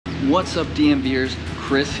What's up, DMVers?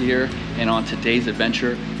 Chris here, and on today's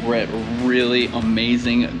adventure, we're at a really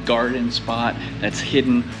amazing garden spot that's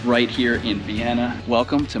hidden right here in Vienna.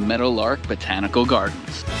 Welcome to Meadowlark Botanical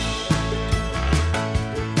Gardens.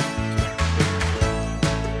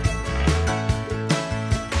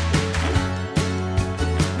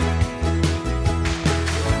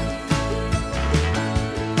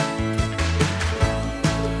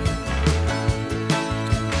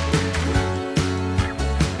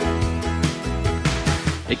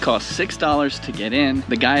 It costs $6 to get in.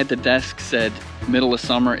 The guy at the desk said middle of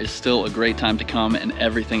summer is still a great time to come and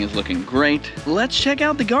everything is looking great. Let's check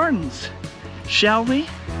out the gardens, shall we?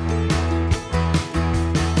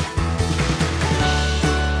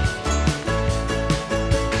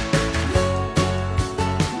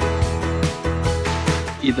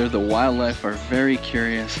 Either the wildlife are very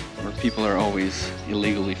curious or people are always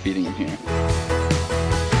illegally feeding them here.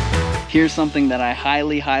 Here's something that I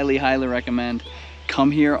highly recommend.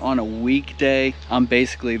 Come here on a weekday. I'm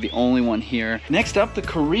basically the only one here. Next up, the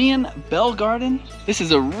Korean Bell Garden. This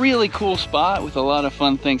is a really cool spot with a lot of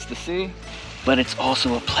fun things to see, but it's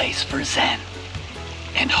also a place for zen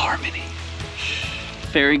and harmony.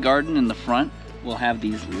 Fairy garden in the front will have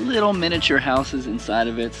these little miniature houses inside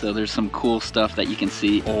of it, so there's some cool stuff that you can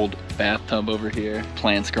see. Old bathtub over here,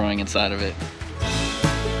 plants growing inside of it.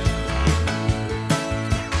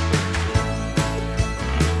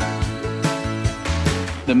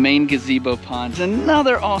 The main gazebo pond is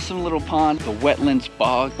another awesome little pond. The wetlands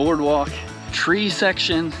bog, boardwalk, tree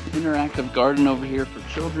section, interactive garden over here for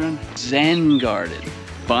children, Zen garden,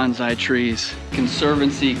 bonsai trees,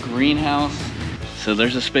 conservancy greenhouse. So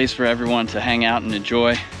there's a space for everyone to hang out and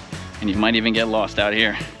enjoy, and you might even get lost out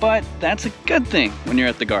here. But that's a good thing when you're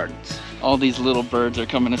at the gardens. All these little birds are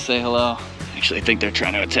coming to say hello. Actually, I think they're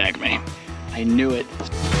trying to attack me. I knew it.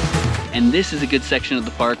 And this is a good section of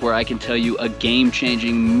the park where I can tell you a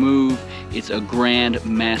game-changing move. It's a grand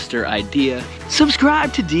master idea.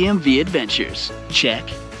 Subscribe to DMV Adventures. Check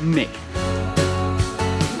me.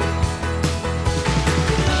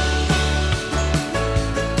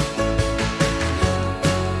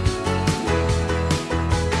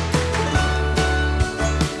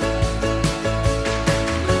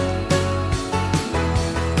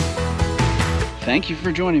 Thank you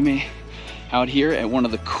for joining me out here at one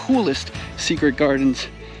of the coolest secret gardens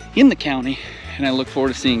in the county, and I look forward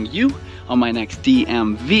to seeing you on my next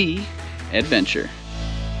DMV adventure.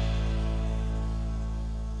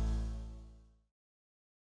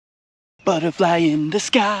 Butterfly in the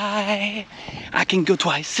sky, I can go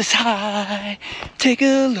twice as high. Take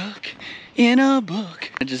a look in a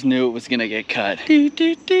book. I just knew it was gonna get cut.